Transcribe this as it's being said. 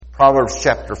Proverbs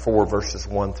chapter 4, verses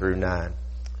 1 through 9.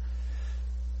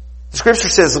 The scripture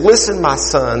says, "Listen, my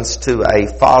sons, to a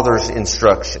father's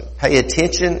instruction. Pay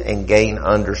attention and gain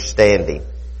understanding.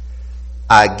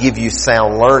 I give you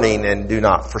sound learning and do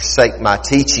not forsake my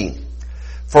teaching.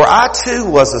 For I too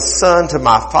was a son to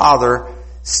my father,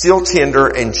 still tender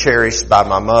and cherished by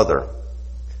my mother.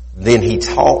 Then he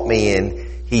taught me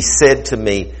and he said to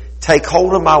me, take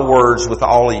hold of my words with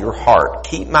all of your heart.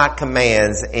 Keep my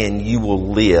commands and you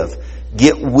will live.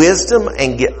 Get wisdom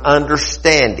and get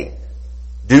understanding.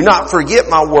 Do not forget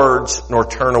my words nor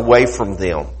turn away from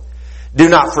them. Do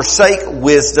not forsake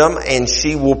wisdom and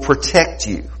she will protect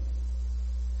you.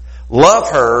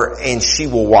 Love her and she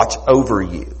will watch over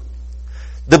you.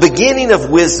 The beginning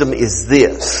of wisdom is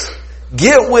this.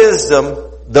 Get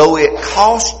wisdom, though it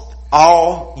cost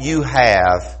all you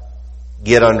have,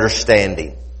 get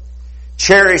understanding.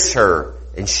 Cherish her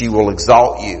and she will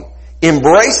exalt you.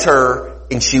 Embrace her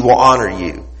and she will honor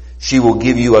you. She will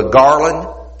give you a garland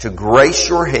to grace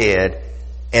your head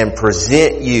and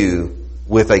present you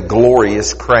with a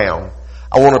glorious crown.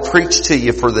 I want to preach to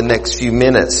you for the next few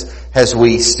minutes as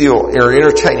we still are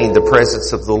entertaining the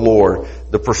presence of the Lord,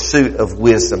 the pursuit of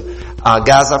wisdom.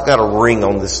 Guys, I've got a ring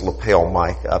on this lapel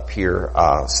mic up here,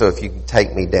 so if you can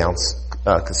take me down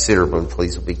considerably,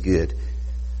 please, will be good.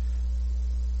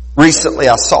 Recently,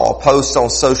 I saw a post on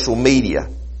social media.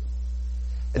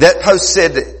 That post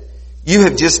said that you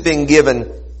have just been given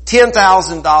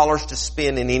 $10,000 to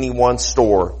spend in any one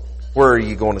store. Where are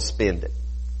you going to spend it?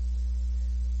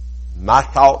 My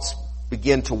thoughts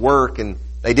began to work, and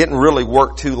they didn't really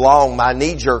work too long. My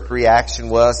knee-jerk reaction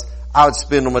was I would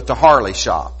spend them at the Harley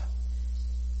shop.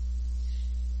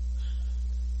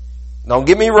 Don't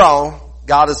get me wrong.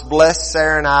 God has blessed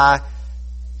Sarah and I.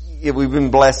 We've been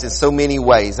blessed in so many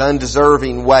ways,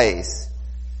 undeserving ways.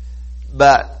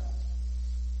 But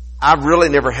I've really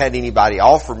never had anybody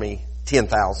offer me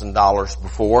 $10,000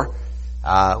 before,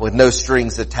 with no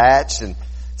strings attached. And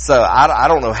so I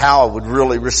don't know how I would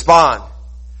really respond.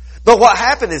 But what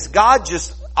happened is God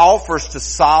just offers to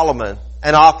Solomon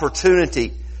an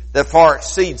opportunity that far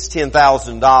exceeds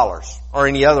 $10,000 or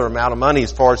any other amount of money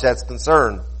as far as that's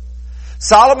concerned.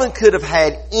 Solomon could have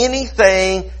had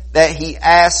anything that he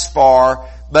asked for,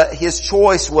 but his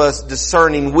choice was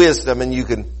discerning wisdom, and you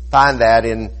can find that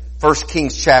in 1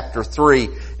 Kings chapter 3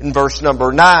 in verse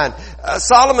number 9.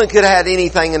 Solomon could have had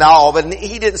anything at all, but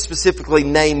he didn't specifically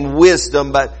name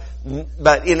wisdom, but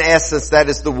in essence that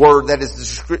is the word, that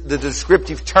is the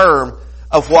descriptive term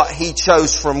of what he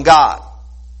chose from God.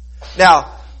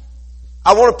 Now,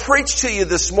 I want to preach to you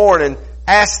this morning,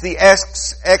 ask the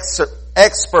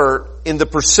expert in the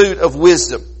pursuit of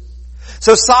wisdom.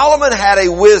 So Solomon had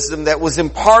a wisdom that was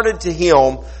imparted to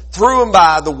him through and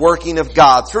by the working of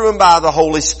God, through and by the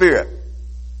Holy Spirit.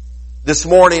 This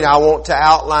morning I want to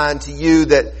outline to you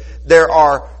that there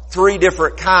are three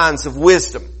different kinds of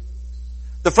wisdom.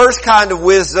 The first kind of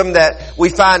wisdom that we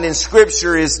find in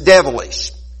Scripture is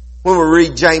devilish. When we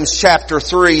read James chapter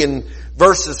 3 and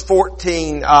verses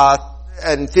 14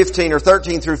 and 15 or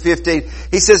 13 through 15,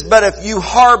 he says, but if you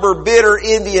harbor bitter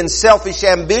envy and selfish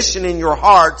ambition in your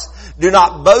hearts, do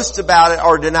not boast about it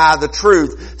or deny the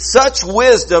truth. Such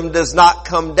wisdom does not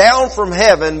come down from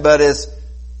heaven, but is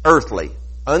earthly,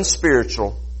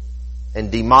 unspiritual,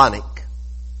 and demonic.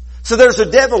 So there's a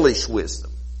devilish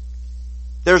wisdom.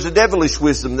 There's a devilish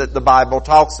wisdom that the Bible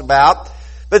talks about.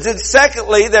 But then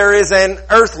secondly, there is an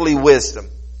earthly wisdom.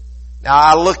 Now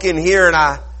I look in here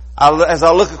and as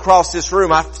I look across this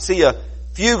room, I see a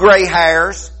few gray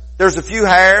hairs. There's a few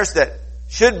hairs that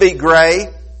should be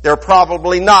gray. They're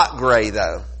probably not gray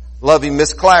though. Love you,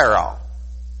 Miss Clairol.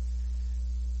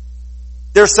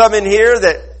 There's some in here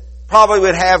that probably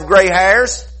would have gray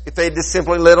hairs if they just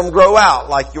simply let them grow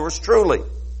out like yours truly.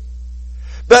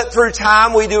 But through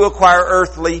time we do acquire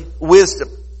earthly wisdom.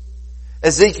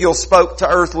 Ezekiel spoke to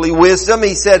earthly wisdom.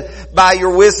 He said, by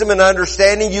your wisdom and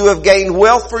understanding you have gained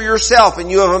wealth for yourself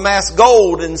and you have amassed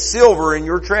gold and silver in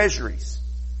your treasuries.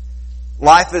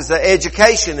 Life is an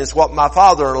education is what my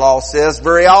father-in-law says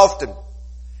very often.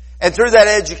 And through that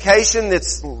education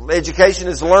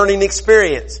is learning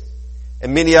experience.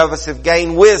 And many of us have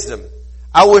gained wisdom.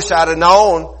 I wish I'd have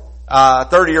known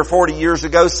 30 or 40 years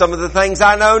ago some of the things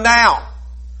I know now.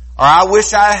 Or I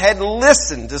wish I had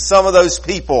listened to some of those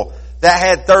people that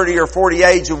had 30 or 40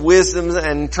 age of wisdom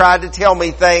and tried to tell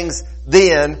me things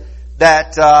then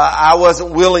that I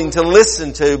wasn't willing to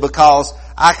listen to because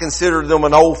I considered them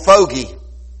an old fogey,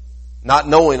 not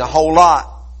knowing a whole lot.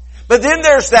 But then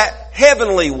there's that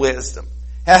heavenly wisdom.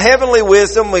 A heavenly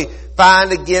wisdom we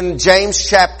find again in James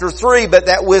chapter 3, but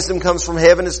that wisdom comes from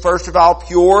heaven is first of all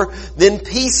pure, then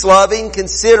peace-loving,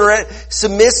 considerate,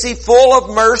 submissive, full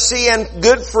of mercy and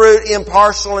good fruit,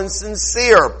 impartial and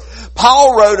sincere.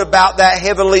 Paul wrote about that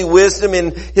heavenly wisdom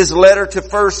in his letter to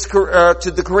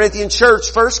the Corinthian church,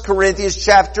 1 Corinthians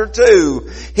chapter 2.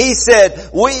 He said,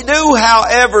 "We do,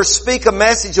 however, speak a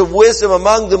message of wisdom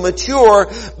among the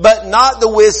mature, but not the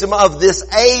wisdom of this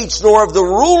age, nor of the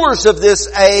rulers of this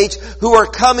age who are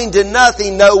coming to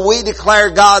nothing. No, we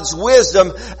declare God's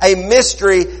wisdom, a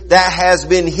mystery that has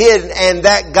been hidden, and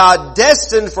that God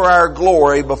destined for our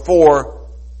glory before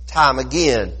time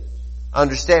again."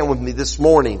 Understand with me this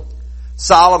morning.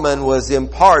 Solomon was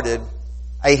imparted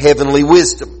a heavenly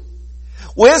wisdom.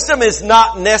 Wisdom is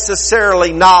not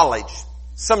necessarily knowledge.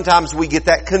 Sometimes we get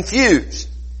that confused.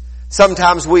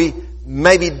 Sometimes we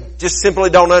maybe just simply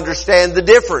don't understand the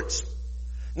difference.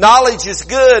 Knowledge is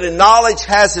good and knowledge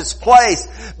has its place.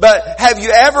 But have you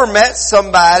ever met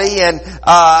somebody, and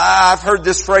I've heard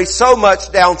this phrase so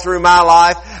much down through my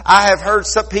life, I have heard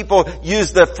some people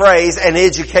use the phrase, an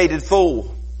educated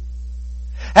fool.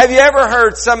 Have you ever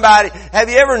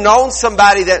known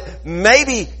somebody that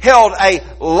maybe held a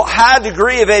high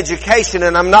degree of education?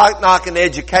 And I'm not knocking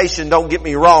education, don't get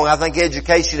me wrong. I think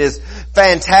education is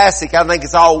fantastic. I think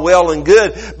it's all well and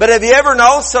good. But have you ever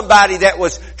known somebody that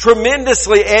was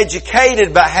tremendously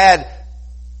educated but had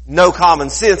no common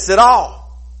sense at all?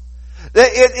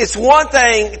 It's one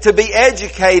thing to be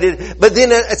educated, but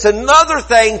then it's another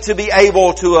thing to be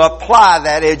able to apply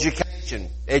that education.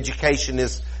 Education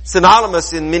is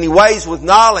synonymous in many ways with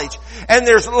knowledge. And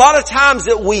there's a lot of times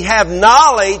that we have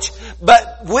knowledge,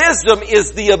 but wisdom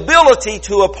is the ability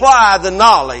to apply the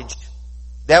knowledge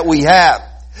that we have.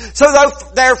 So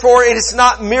therefore it is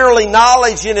not merely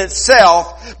knowledge in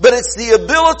itself, but it's the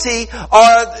ability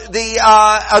or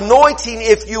the anointing,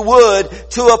 if you would,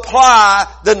 to apply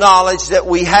the knowledge that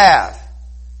we have.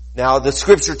 Now the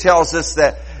scripture tells us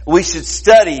that we should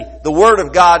study the Word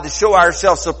of God to show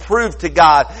ourselves approved to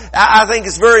God. I think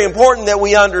it's very important that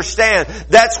we understand.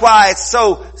 That's why it's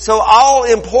so all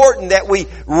important that we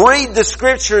read the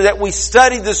Scripture, that we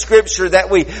study the Scripture,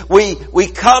 that we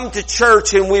come to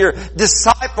church and we're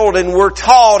discipled and we're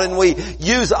taught and we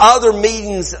use other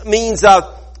means of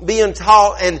being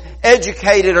taught and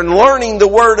educated and learning the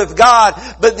Word of God.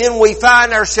 But then we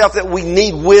find ourselves that we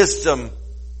need wisdom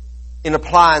in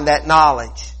applying that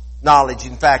knowledge. Knowledge,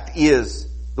 in fact, is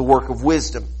the work of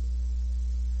wisdom.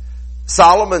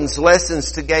 Solomon's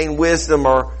lessons to gain wisdom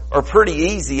are pretty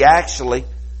easy, actually.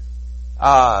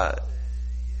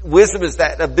 Wisdom is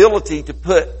that ability to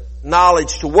put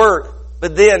knowledge to work.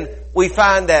 But then we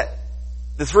find that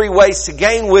the three ways to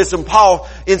gain wisdom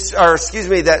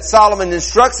that Solomon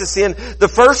instructs us in, the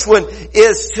first one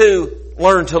is to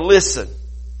learn to listen.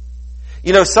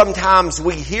 You know, sometimes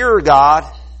we hear God,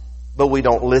 but we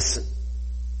don't listen.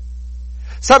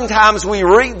 Sometimes we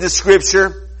read the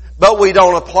Scripture, but we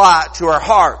don't apply it to our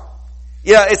heart.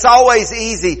 Yeah, it's always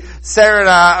easy. Sarah and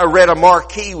I read a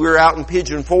marquee. We were out in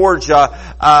Pigeon Forge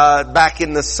back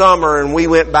in the summer, and we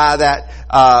went by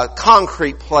that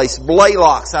concrete place,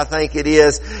 Blaylock's, I think it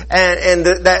is. And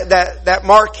that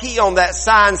marquee on that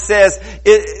sign says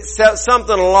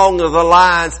something along the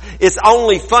lines, "It's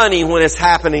only funny when it's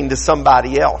happening to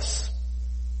somebody else."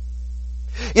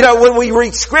 You know, when we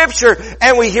read Scripture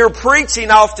and we hear preaching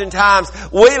oftentimes,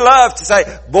 we love to say,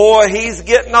 "Boy, he's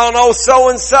getting on old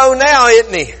so-and-so now,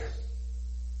 isn't he?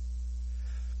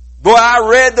 Boy, I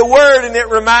read the Word and it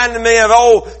reminded me of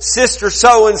old sister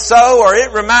so-and-so, or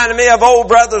it reminded me of old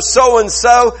brother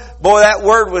so-and-so. Boy, that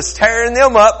Word was tearing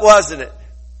them up, wasn't it?"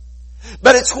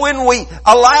 But it's when we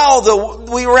allow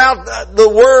the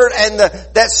Word and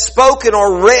that spoken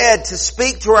or read to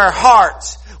speak to our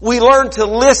hearts. We learn to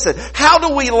listen. How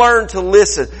do we learn to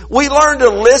listen? We learn to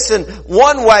listen.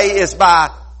 One way is by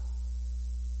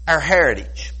our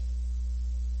heritage.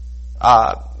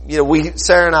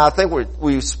 Sarah and I think it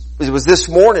was this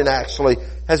morning actually,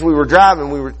 as we were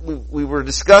driving, we were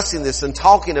discussing this and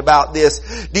talking about this.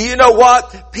 Do you know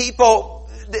what? People,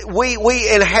 we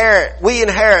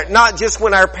inherit not just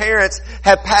when our parents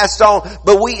have passed on,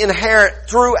 but we inherit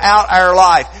throughout our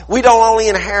life. We don't only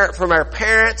inherit from our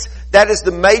parents. That is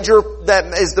the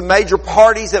major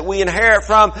parties that we inherit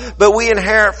from, but we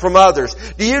inherit from others.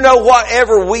 Do you know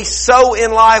whatever we sow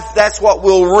in life, that's what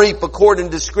we'll reap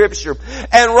according to Scripture.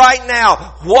 And right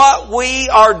now, what we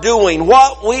are doing,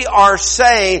 what we are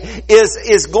saying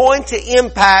is going to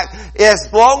impact, as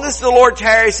long as the Lord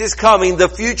tarries His coming, the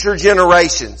future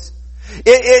generations.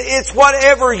 It's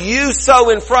whatever you sow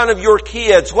in front of your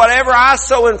kids, whatever I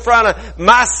sow in front of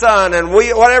my son, and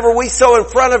whatever we sow in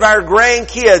front of our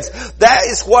grandkids, that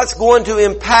is what's going to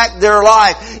impact their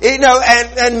life.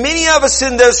 And many of us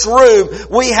in this room,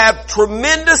 we have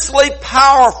tremendously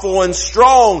powerful and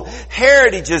strong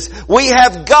heritages. We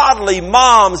have godly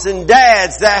moms and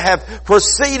dads that have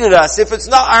preceded us. If it's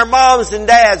not our moms and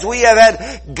dads, we have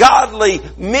had godly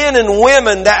men and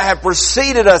women that have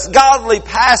preceded us, godly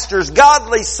pastors,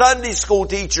 godly Sunday school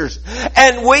teachers.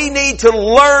 And we need to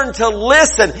learn to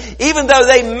listen. Even though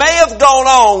they may have gone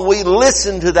on, we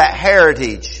listen to that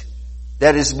heritage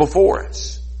that is before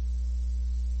us.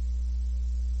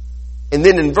 And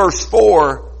then in verse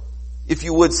 4, if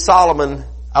you would, Solomon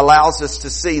allows us to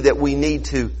see that we need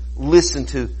to listen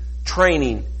to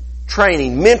training,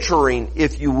 mentoring,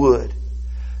 if you would.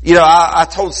 I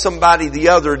told somebody the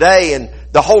other day, and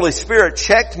the Holy Spirit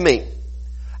checked me.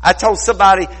 I told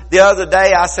somebody the other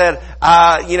day, I said,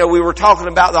 we were talking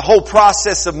about the whole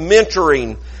process of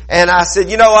mentoring. And I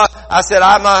said,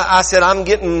 I'm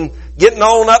getting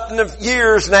on up in the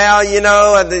years now,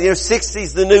 and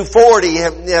 60's the new 40,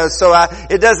 so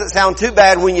it doesn't sound too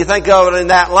bad when you think of it in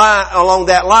that line, along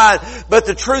that line. But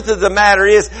the truth of the matter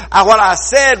is, what I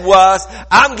said was,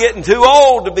 I'm getting too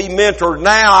old to be mentored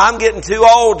now. I'm getting too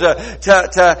old to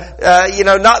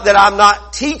not that I'm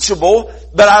not teachable,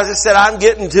 but I just said I'm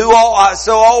getting too old,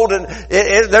 so old, and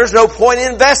there's no point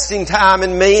in investing time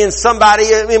in me and somebody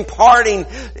imparting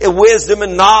wisdom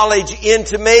and knowledge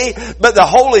into me. But the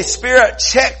Holy Spirit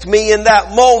checked me in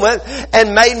that moment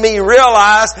and made me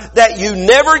realize that you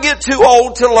never get too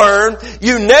old to learn,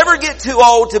 you never get too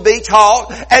old to be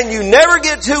taught, and you never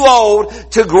get too old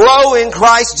to grow in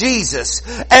Christ Jesus.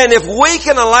 And if we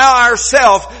can allow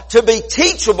ourselves to be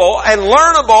teachable and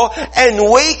learnable,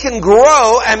 and we can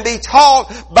grow and be taught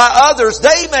by others,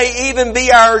 they may even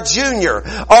be our junior,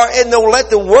 and they'll let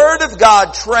the Word of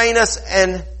God train us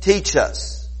and teach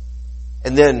us.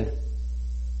 And then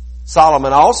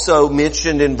Solomon also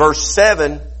mentioned in verse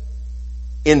 7,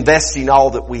 investing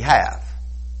all that we have.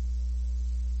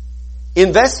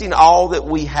 Investing all that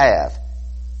we have.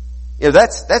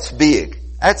 That's big.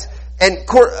 And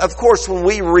of course, when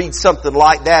we read something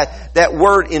like that, that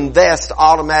word invest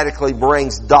automatically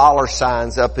brings dollar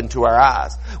signs up into our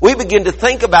eyes. We begin to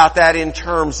think about that in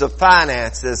terms of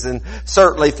finances, and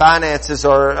certainly finances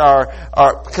are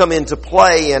come into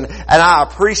play, and I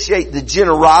appreciate the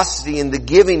generosity and the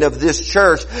giving of this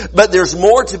church, but there's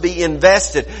more to be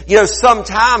invested.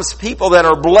 Sometimes people that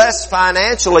are blessed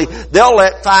financially, they'll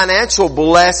let financial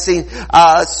blessing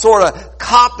sort of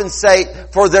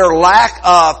compensate for their lack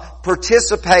of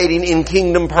participating in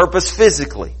kingdom purpose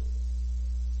physically.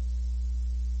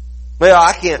 Well,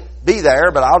 I can't be there,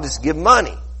 but I'll just give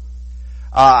money.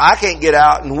 I can't get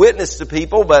out and witness to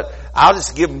people, but I'll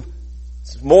just give them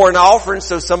more in offering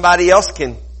so somebody else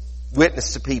can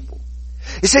witness to people.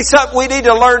 You see, we need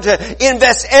to learn to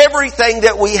invest everything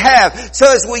that we have.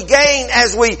 So as we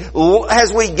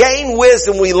gain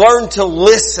wisdom, we learn to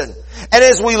listen. And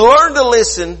as we learn to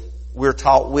listen, we're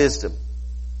taught wisdom.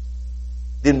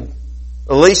 Then,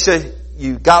 Alicia,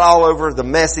 you got all over the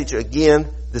message again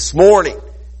this morning.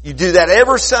 You do that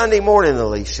every Sunday morning,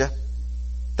 Alicia.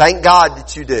 Thank God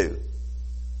that you do.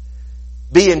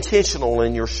 Be intentional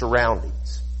in your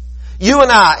surroundings. You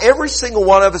and I, every single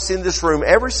one of us in this room,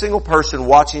 every single person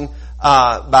watching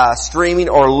by streaming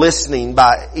or listening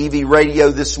by EV radio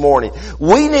this morning,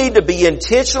 we need to be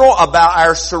intentional about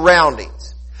our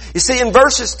surroundings. You see, in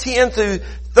verses 10 through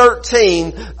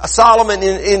 13, Solomon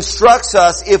instructs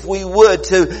us, if we would,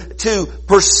 to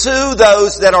pursue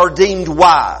those that are deemed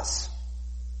wise.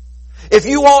 If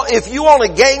you want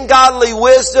to gain godly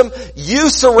wisdom, you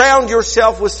surround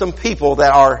yourself with some people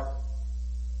that are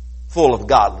full of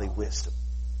godly wisdom.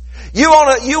 You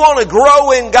want to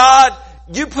grow in God,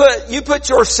 you put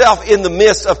yourself in the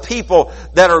midst of people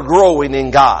that are growing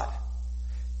in God.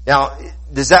 Now,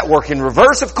 does that work in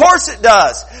reverse? Of course it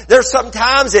does. There's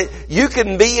sometimes that you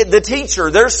can be the teacher.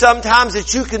 There's sometimes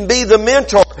that you can be the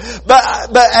mentor.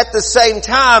 But at the same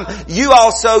time, you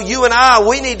and I,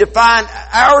 we need to find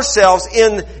ourselves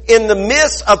in the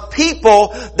midst of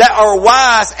people that are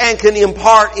wise and can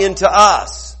impart into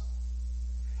us.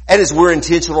 And as we're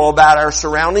intentional about our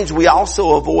surroundings, we, we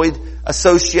also avoid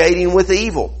associating with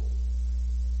evil.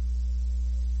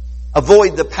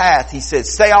 Avoid the path, he said.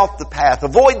 Stay off the path.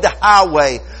 Avoid the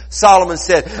highway, Solomon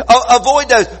said. Avoid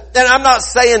those. And I'm not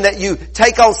saying that you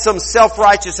take on some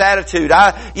self-righteous attitude.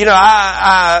 I'm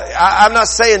not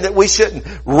saying that we shouldn't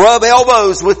rub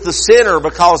elbows with the sinner,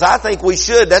 because I think we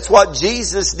should. That's what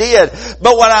Jesus did.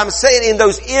 But what I'm saying, in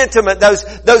those intimate,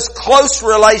 those close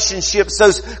relationships,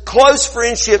 those close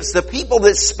friendships, the people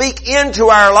that speak into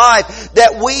our life,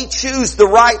 that we choose the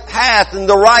right path and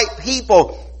the right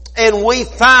people, and we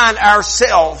find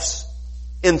ourselves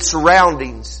in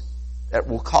surroundings that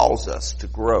will cause us to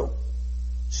grow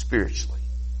spiritually.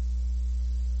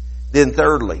 Then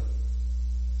thirdly,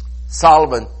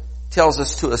 Solomon tells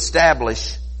us to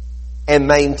establish and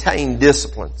maintain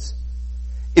disciplines.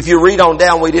 If you read on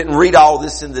down, we didn't read all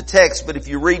this in the text, but if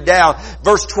you read down,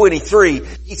 verse 23,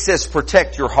 he says,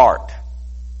 protect your heart.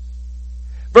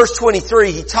 Verse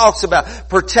 23, he talks about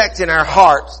protecting our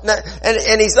hearts.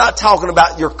 And he's not talking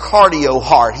about your cardio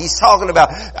heart. He's talking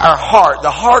about our heart,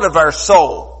 the heart of our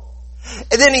soul.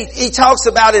 And then he talks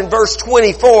about in verse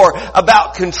 24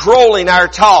 about controlling our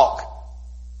talk.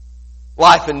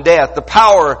 Life and death. The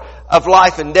power of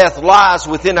life and death lies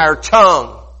within our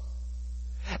tongue.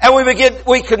 And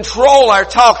we control our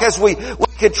talk as we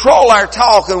control our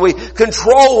talk, and we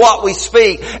control what we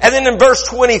speak. And then in verse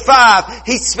 25,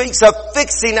 he speaks of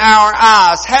fixing our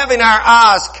eyes, having our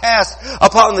eyes cast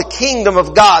upon the kingdom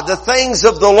of God, the things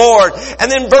of the Lord.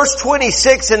 And then verse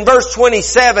 26 and verse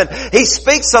 27, he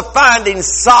speaks of finding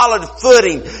solid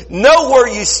footing. Know where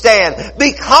you stand.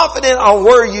 Be confident on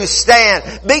where you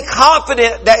stand. Be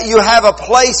confident that you have a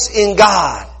place in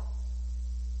God.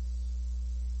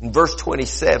 In verse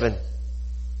 27,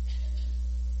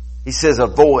 he says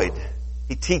avoid.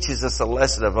 He teaches us a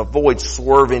lesson of avoid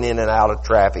swerving in and out of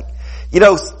traffic.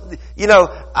 I'm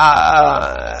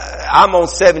on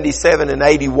 77 and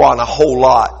 81 a whole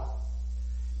lot.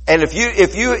 And if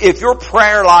your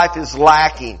prayer life is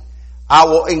lacking, I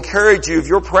will encourage you, if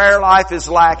your prayer life is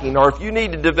lacking, or if you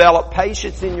need to develop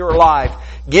patience in your life,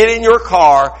 get in your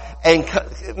car and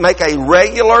make a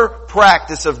regular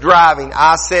practice of driving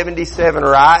I-77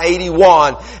 or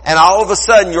I-81, and all of a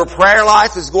sudden your prayer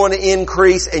life is going to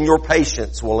increase and your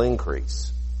patience will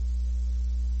increase.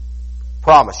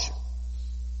 Promise you.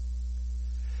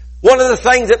 One of the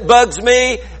things that bugs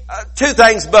me, two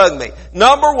things bug me.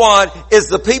 Number one is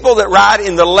the people that ride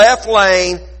in the left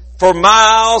lane for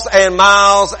miles and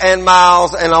miles and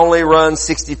miles and only run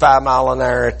 65 miles an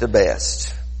hour at the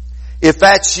best. If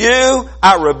that's you,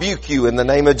 I rebuke you in the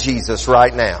name of Jesus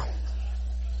right now.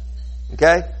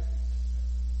 Okay?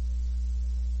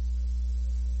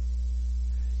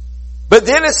 But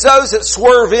then it's those that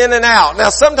swerve in and out.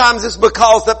 Now sometimes it's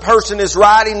because that person is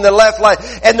riding the left lane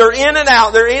and they're in and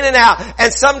out.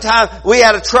 And sometimes we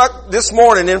had a truck this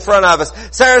morning in front of us.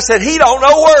 Sarah said, he don't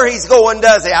know where he's going,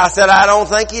 does he? I said, I don't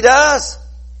think he does.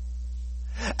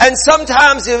 And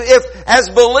sometimes if as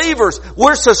believers,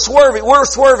 we're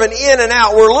swerving in and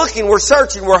out, we're looking, we're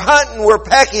searching, we're hunting, we're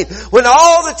pecking, when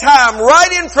all the time,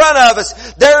 right in front of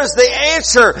us, there is the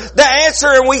answer,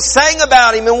 and we sang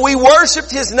about Him, and we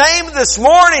worshiped His name this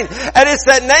morning, and it's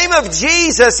that name of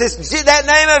Jesus,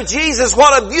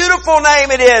 what a beautiful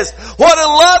name it is, what a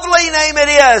lovely name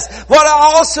it is, what an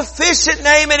all-sufficient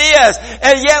name it is,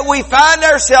 and yet we find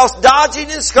ourselves dodging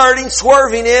and skirting,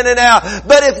 swerving in and out.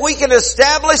 But if we can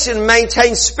establish and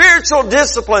maintain spiritual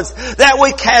disciplines, that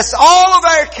we cast all of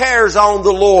our cares on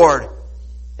the Lord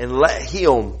and let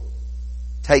Him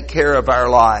take care of our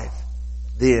life,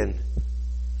 then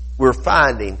we're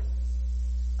finding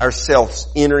ourselves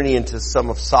entering into some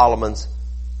of Solomon's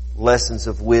lessons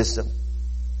of wisdom.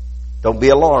 Don't be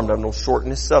alarmed. I'm going to shorten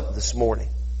this up this morning.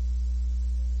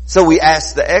 So we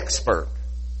ask the expert.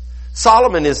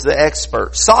 Solomon is the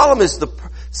expert.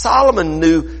 Solomon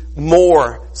knew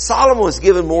more. Solomon was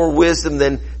given more wisdom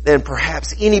than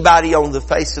perhaps anybody on the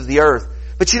face of the earth.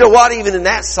 But you know what? Even in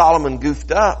that, Solomon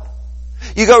goofed up.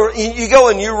 You go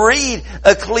and you read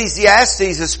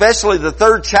Ecclesiastes, especially the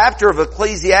 3rd chapter of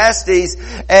Ecclesiastes,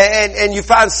 and you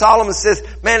find Solomon says,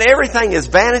 man, everything is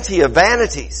vanity of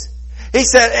vanities. He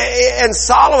said, and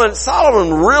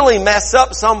Solomon really messed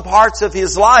up some parts of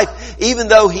his life, even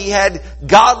though he had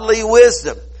godly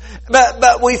wisdom.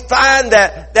 But we find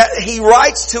that he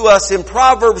writes to us in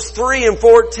Proverbs 3 and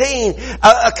 14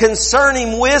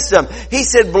 concerning wisdom. He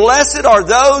said, blessed are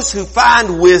those who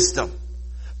find wisdom.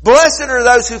 Blessed are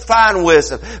those who find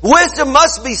wisdom. Wisdom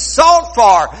must be sought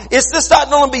for. It's just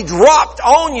not going to be dropped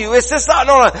on you. It's just not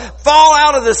going to fall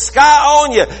out of the sky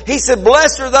on you. He said,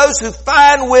 blessed are those who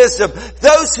find wisdom,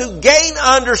 those who gain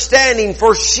understanding,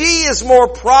 for she is more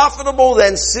profitable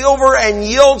than silver and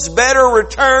yields better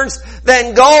returns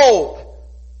than gold.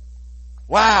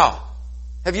 Wow.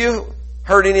 Have you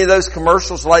heard any of those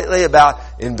commercials lately about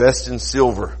invest in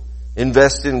silver,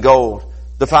 invest in gold?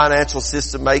 The financial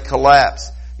system may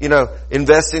collapse.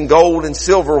 Invest in gold and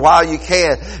silver while you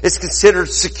can. It's considered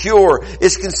secure.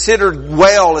 It's considered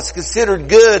well. It's considered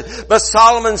good. But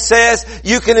Solomon says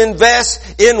you can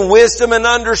invest in wisdom and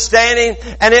understanding,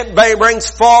 and it brings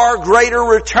far greater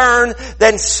return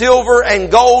than silver and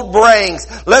gold brings.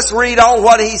 Let's read on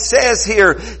what he says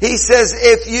here. He says,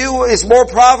 if you is more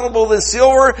profitable than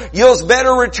silver, yields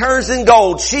better returns than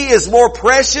gold. She is more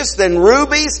precious than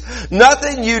rubies.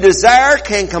 Nothing you desire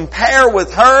can compare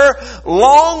with her.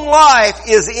 Long life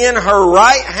is in her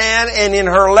right hand, and in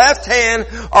her left hand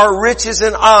are riches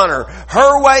and honor.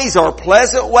 Her ways are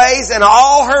pleasant ways, and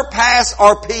all her paths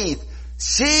are peace.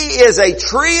 She is a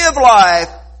tree of life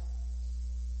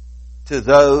to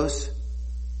those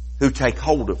who take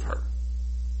hold of her.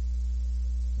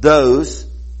 Those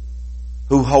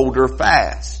who hold her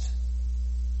fast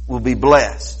will be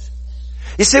blessed.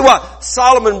 You see, what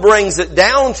Solomon brings it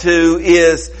down to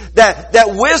is that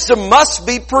wisdom must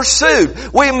be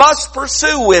pursued. We must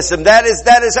pursue wisdom. That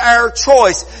is our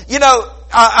choice.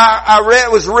 I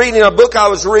was reading a book I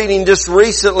was reading just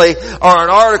recently, or an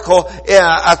article,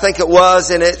 I think it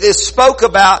was, and it spoke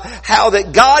about how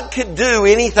that God can do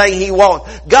anything He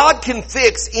wants. God can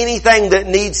fix anything that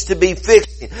needs to be fixed.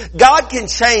 God can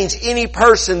change any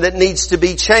person that needs to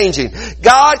be changing.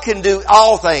 God can do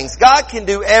all things. God can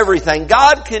do everything.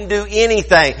 God can do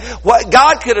anything.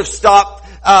 God could have stopped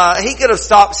He could have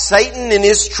stopped Satan in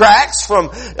his tracks from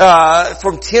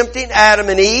tempting Adam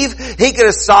and Eve. He could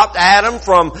have stopped Adam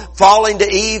from falling to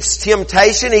Eve's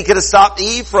temptation. He could have stopped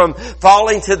Eve from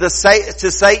falling to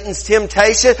Satan's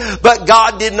temptation. But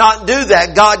God did not do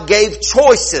that. God gave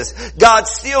choices. God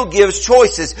still gives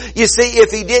choices. You see, if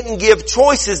He didn't give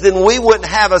choices, then we wouldn't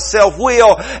have a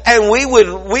self-will, and we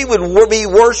would be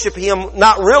worship Him,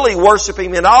 not really worship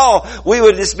Him at all. We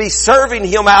would just be serving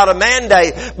Him out of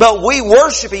mandate. But we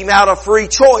worship Him out of free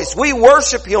choice. We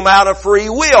worship Him out of free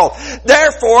will.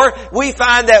 Therefore, we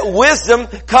find that wisdom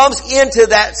comes into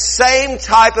that same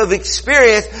type of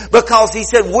experience, because He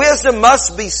said wisdom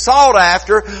must be sought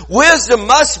after. Wisdom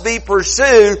must be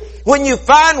pursued. When you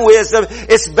find wisdom,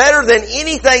 it's better than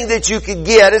anything that you could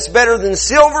get. It's better than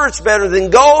silver. It's better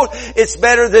than gold. It's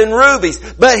better than rubies.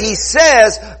 But He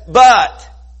says, but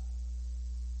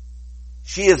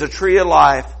she is a tree of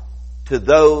life to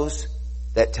those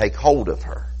that take hold of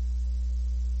her.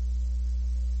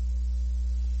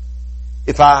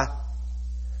 If I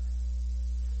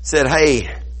said,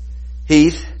 hey,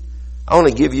 Heath, I want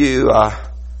to give you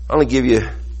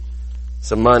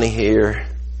some money here.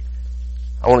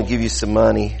 I want to give you some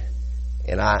money,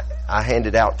 and I hand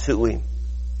it out to him.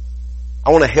 I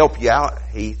want to help you out,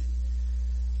 Heath.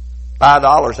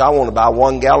 $5, I want to buy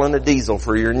 1 gallon of diesel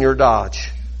for you in your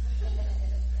Dodge.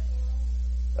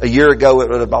 A year ago, it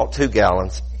would have bought 2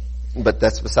 gallons, but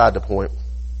that's beside the point.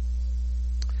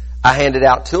 I hand it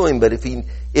out to him, but if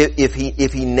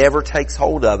he never takes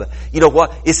hold of it, you know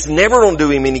what? It's never going to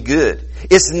do him any good.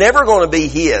 It's never going to be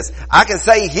his. I can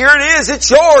say, here it is,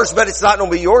 it's yours, but it's not going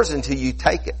to be yours until you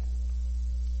take it.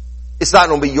 It's not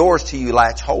going to be yours till you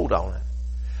latch hold on it.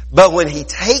 But when he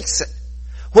takes it,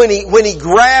 when he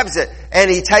grabs it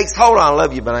and he takes hold on, I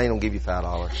love you, but I ain't going to give you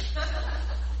 $5.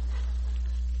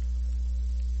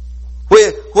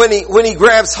 When he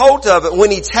grabs hold of it,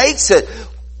 when he takes it,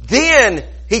 then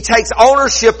he takes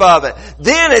ownership of it.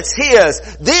 Then it's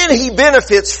his. Then he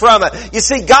benefits from it. You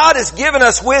see, God has given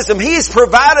us wisdom. He's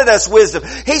provided us wisdom.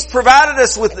 He's provided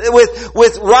us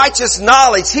with righteous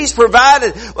knowledge. He's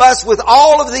provided us with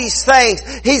all of these things.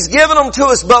 He's given them to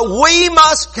us, but we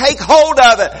must take hold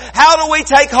of it. How do we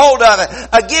take hold of it?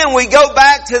 Again, we go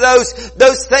back to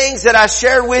those things that I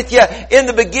shared with you in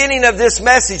the beginning of this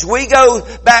message. We go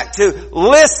back to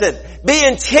listen. Be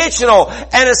intentional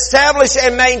and establish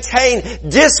and maintain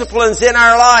disciplines in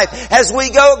our life. As we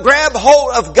go grab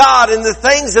hold of God and the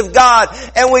things of God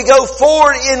and we go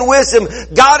forward in wisdom,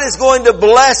 God is going to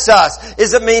bless us.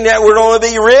 Does it mean that we're going to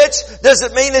be rich? Does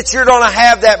it mean that you're going to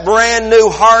have that brand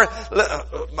new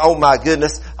Oh my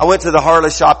goodness. I went to the Harley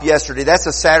shop yesterday. That's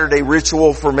a Saturday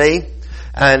ritual for me.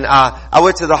 And I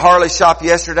went to the Harley shop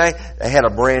yesterday. They had a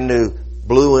brand new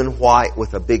blue and white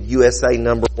with a big USA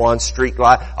 #1 street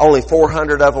light. Only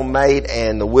 400 of them made,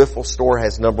 and the Wiffle store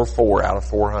has #4 out of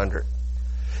 400.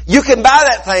 You can buy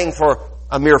that thing for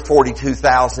a mere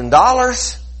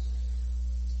 $42,000.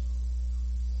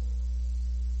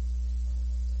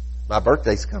 My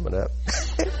birthday's coming up.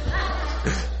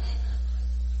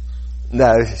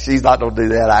 No, she's not going to do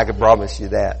that. I can promise you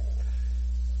that.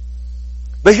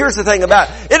 But here's the thing about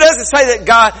it. It doesn't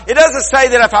say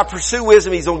that if I pursue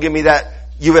wisdom, He's going to give me that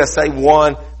USA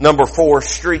 1, number 4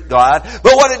 street glide.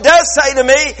 But what it does say to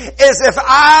me is if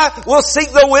I will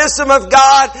seek the wisdom of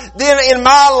God, then in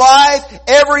my life,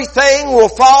 everything will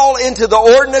fall into the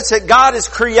ordinance that God has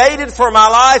created for my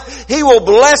life. He will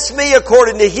bless me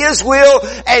according to His will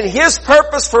and His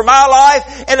purpose for my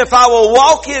life. And if I will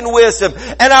walk in wisdom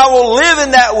and I will live in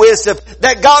that wisdom,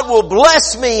 that God will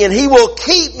bless me and He will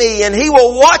keep me and He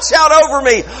will watch out over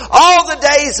me all the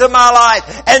days of my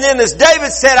life. And then as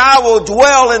David said, I will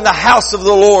dwell in the house of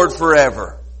the Lord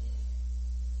forever.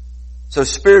 So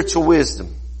spiritual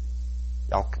wisdom.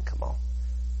 Y'all can come on.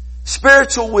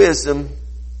 Spiritual wisdom.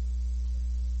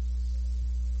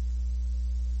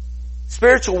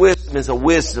 Spiritual wisdom is a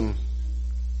wisdom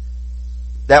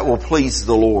that will please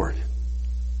the Lord.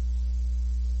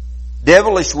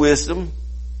 Devilish wisdom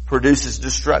produces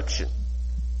destruction.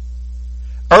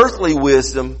 Earthly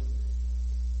wisdom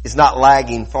is not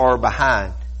lagging far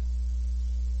behind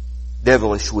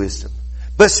devilish wisdom.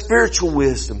 But spiritual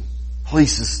wisdom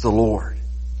pleases the Lord.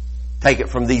 Take it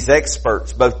from these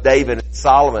experts, both David and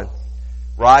Solomon,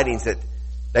 writings that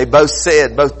they both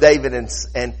said, both David and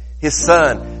his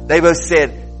son, they both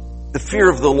said, the fear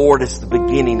of the Lord is the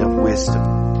beginning of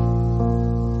wisdom.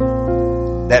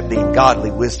 That being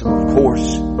godly wisdom, of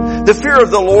course. The fear of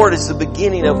the Lord is the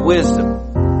beginning of wisdom.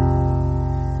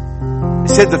 It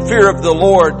said the fear of the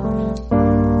Lord,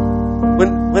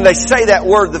 when they say that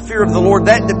word, the fear of the Lord,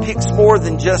 that depicts more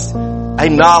than just a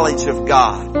knowledge of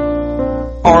God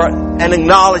or an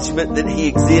acknowledgement that He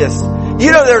exists.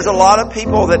 You know, there's a lot of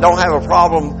people that don't have a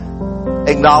problem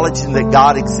acknowledging that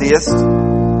God exists.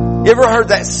 You ever heard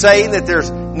that saying that there's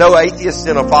no atheist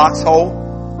in a foxhole?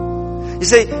 You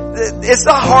see, it's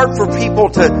not hard for people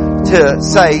to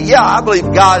say, yeah, I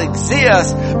believe God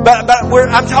exists, but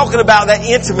I'm talking about that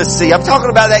intimacy. I'm talking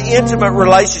about that intimate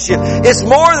relationship. It's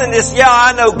more than just, yeah,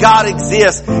 I know God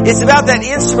exists. It's about that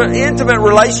intimate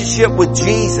relationship with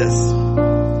Jesus.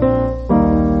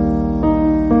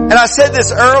 And I said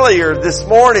this earlier this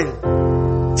morning.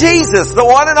 Jesus, the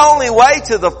one and only way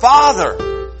to the Father.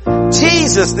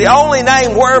 Jesus, the only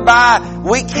name whereby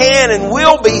we can and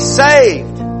will be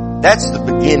saved. That's the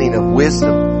beginning of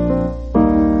wisdom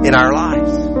in our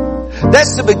lives.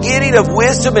 That's the beginning of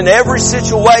wisdom in every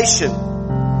situation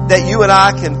that you and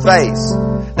I can face.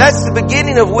 That's the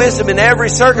beginning of wisdom in every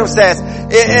circumstance.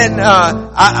 And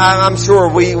I'm sure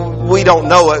we don't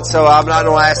know it, so I'm not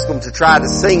going to ask them to try to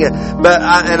sing it.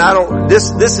 But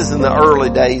this is in the early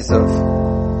days of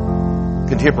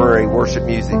contemporary worship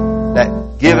music.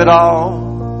 That give it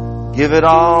all, give it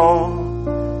all.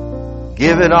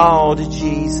 Give it all to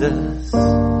Jesus.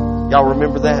 Y'all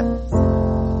remember that?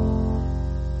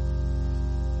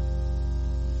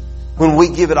 When we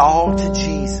give it all to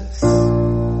Jesus.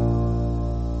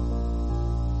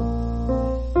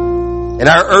 And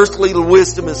our earthly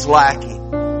wisdom is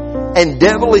lacking. And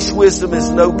devilish wisdom is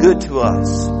no good to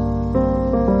us.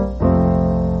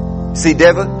 See,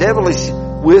 devilish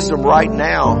wisdom right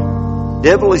now,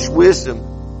 devilish wisdom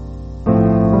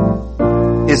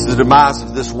is the demise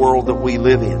of this world that we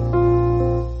live in.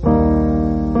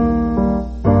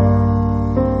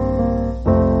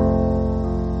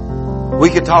 We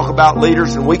can talk about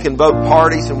leaders and we can vote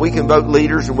parties and we can vote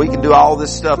leaders and we can do all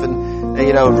this stuff and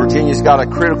you know, Virginia's got a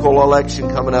critical election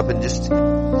coming up in just 3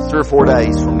 or 4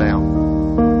 days from now.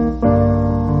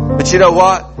 But you know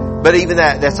what? But even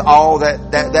that's all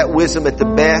that wisdom at the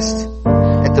best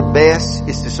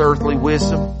is this earthly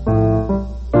wisdom.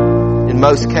 In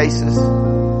most cases.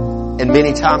 And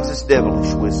many times it's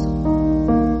devilish wisdom.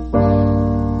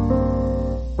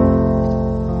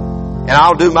 And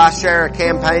I'll do my share of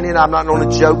campaigning. I'm not going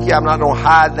to joke you. I'm not going to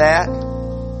hide that.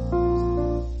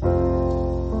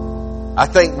 I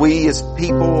think we as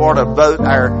people ought to vote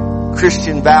our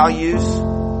Christian values.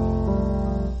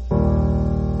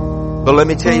 But let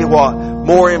me tell you what,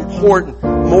 more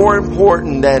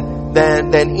important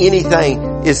than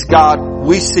anything is God,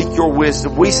 we seek your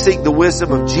wisdom. We seek the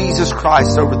wisdom of Jesus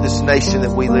Christ over this nation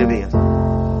that we live in.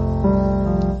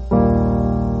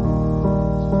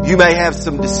 You may have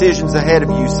some decisions ahead of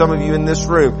you. Some of you in this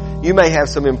room, you may have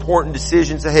some important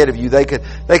decisions ahead of you. They could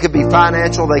be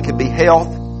financial, they could be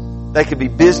health, they could be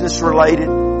business related,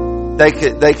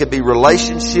 they could be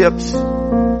relationships.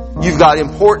 You've got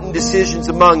important decisions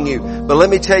among you. But let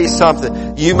me tell you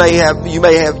something. You may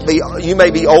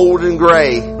be old and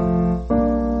gray.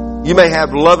 You may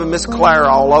have Love and Miss Claire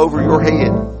all over your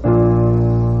head.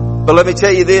 But let me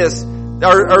tell you this.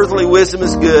 Earthly wisdom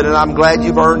is good, and I'm glad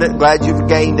you've earned it, glad you've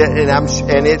gained it,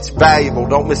 and it's valuable.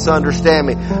 Don't misunderstand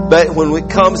me. But when it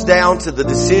comes down to the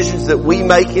decisions that we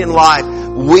make in life,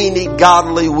 we need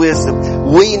godly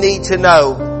wisdom. We need to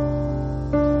know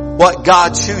what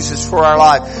God chooses for our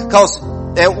life. Because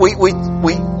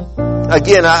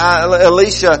again,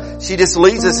 Alicia, she just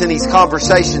leads us in these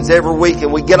conversations every week,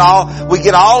 and we get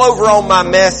all over on my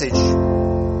message.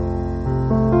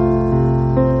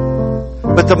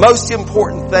 But the most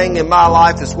important thing in my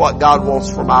life is what God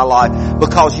wants for my life.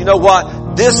 Because you know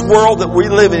what? This world that we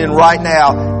live in right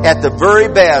now, at the very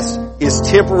best, is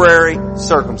temporary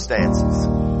circumstances.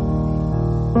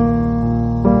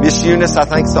 Miss Eunice, I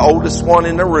think, is the oldest one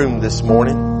in the room this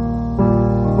morning.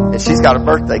 And she's got a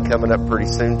birthday coming up pretty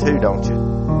soon too, don't you?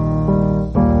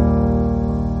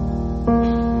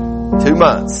 2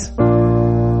 months.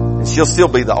 And she'll still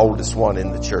be the oldest one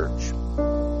in the church.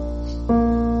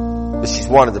 But she's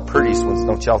one of the prettiest ones,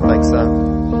 don't y'all think so?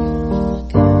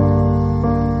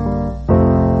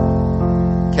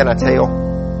 Can I tell?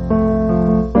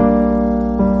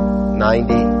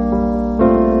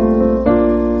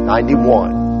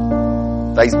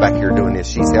 91. Faye's back here doing this.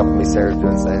 She's helping me. Sarah's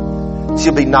doing that.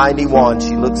 She'll be 91.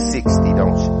 She looks 60,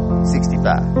 don't she?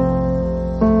 65.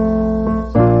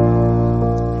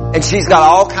 And she's got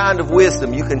all kind of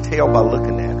wisdom. You can tell by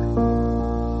looking at her.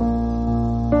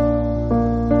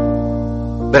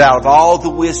 But out of all the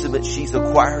wisdom that she's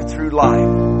acquired through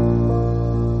life,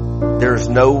 there's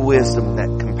no wisdom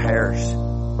that compares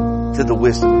to the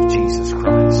wisdom of Jesus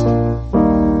Christ.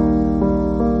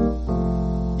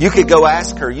 You could go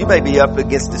ask her. You may be up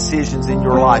against decisions in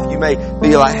your life. You may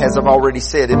be like, as I've already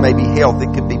said, it may be health,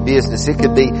 it could be business, it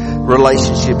could be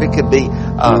relationship, it could be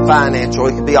financial,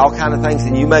 it could be all kind of things.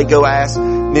 And you may go ask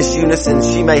Miss Eunice, and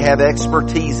she may have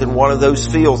expertise in one of those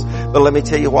fields. But let me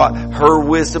tell you what, her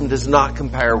wisdom does not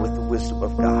compare with the wisdom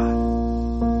of God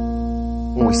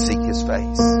when we seek His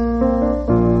face.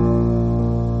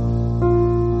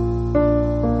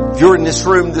 If you're in this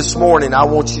room this morning, I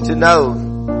want you to know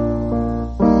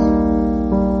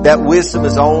that wisdom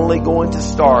is only going to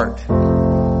start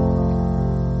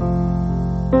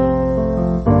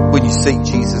when you seek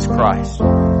Jesus Christ.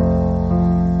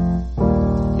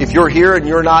 If you're here and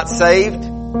you're not saved,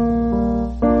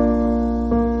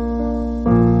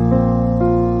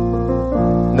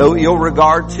 no ill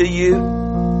regard to you,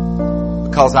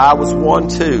 because I was one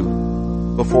too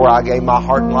before I gave my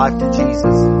heart and life to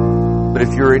Jesus. But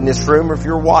if you're in this room, or if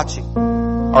you're watching,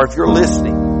 or if you're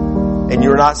listening, and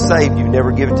you're not saved, you've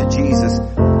never given to Jesus,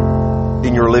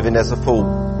 then you're living as a fool.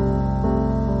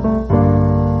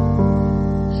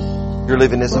 You're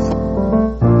living as a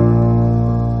fool.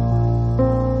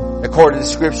 According to the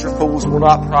Scripture, fools will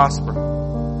not prosper.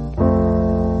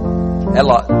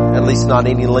 At least not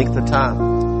any length of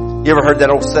time. You ever heard that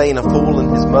old saying, a fool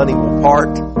and his money will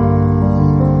part?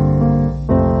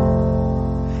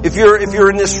 If you're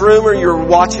in this room, or you're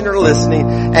watching or listening,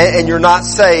 and you're not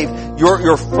saved,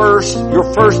 your first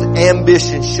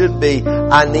ambition should be,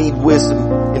 I need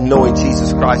wisdom in knowing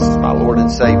Jesus Christ as my Lord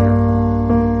and Savior.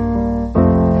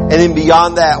 And then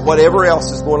beyond that, whatever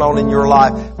else is going on in your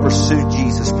life, pursue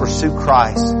Jesus, pursue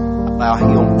Christ. Allow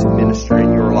Him to minister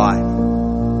in your life.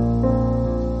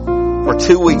 For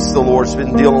 2 weeks, the Lord's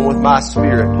been dealing with my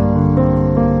spirit.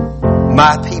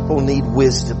 My people need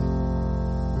wisdom.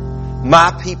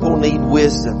 My people need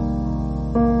wisdom.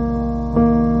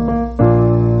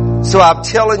 So I'm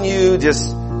telling you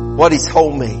just what He's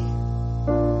told me.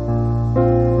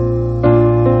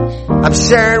 I'm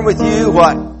sharing with you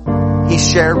what He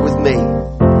shared with me.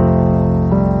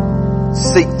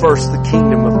 Seek first the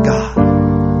kingdom of God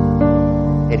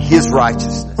and His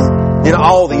righteousness. Then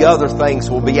all the other things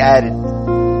will be added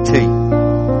to you,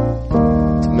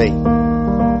 to me.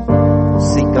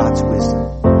 Seek God's wisdom.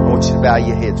 I want you to bow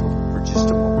your heads with me for just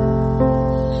a moment.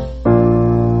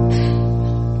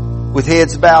 With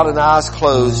heads bowed and eyes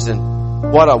closed,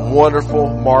 and what a wonderful,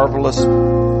 marvelous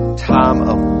time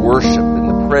of worship in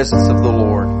the presence of the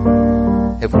Lord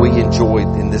have we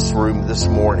enjoyed in this room this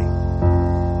morning.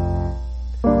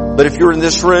 But if you're in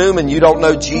this room and you don't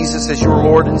know Jesus as your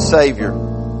Lord and Savior,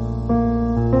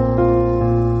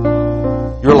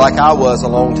 you're like I was a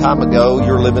long time ago.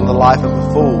 You're living the life of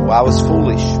a fool. I was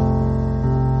foolish.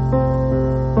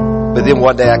 But then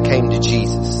one day I came to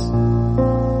Jesus.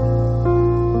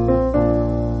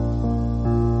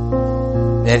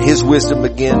 And His wisdom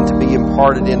began to be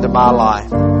imparted into my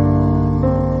life.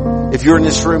 If you're in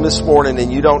this room this morning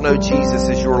and you don't know Jesus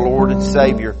as your Lord and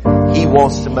Savior, He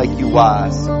wants to make you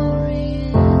wise.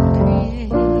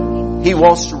 He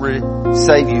wants to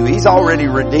save you. He's already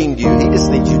redeemed you. He just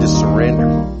needs you to surrender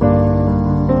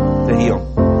to Him.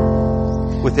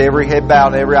 With every head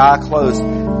bowed, every eye closed,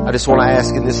 I just want to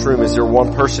ask in this room, is there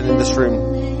one person in this room,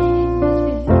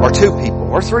 or 2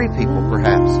 people, or 3 people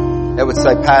perhaps, that would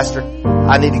say, Pastor,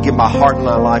 I need to give my heart and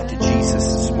my life to Jesus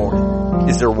this morning.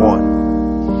 Is there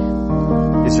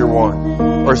one? Is there one?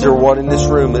 Or is there one in this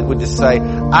room that would just say,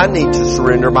 I need to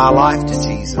surrender my life to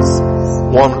Jesus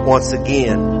once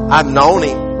again? I've known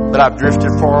Him, but I've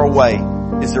drifted far away.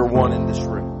 Is there one in this room?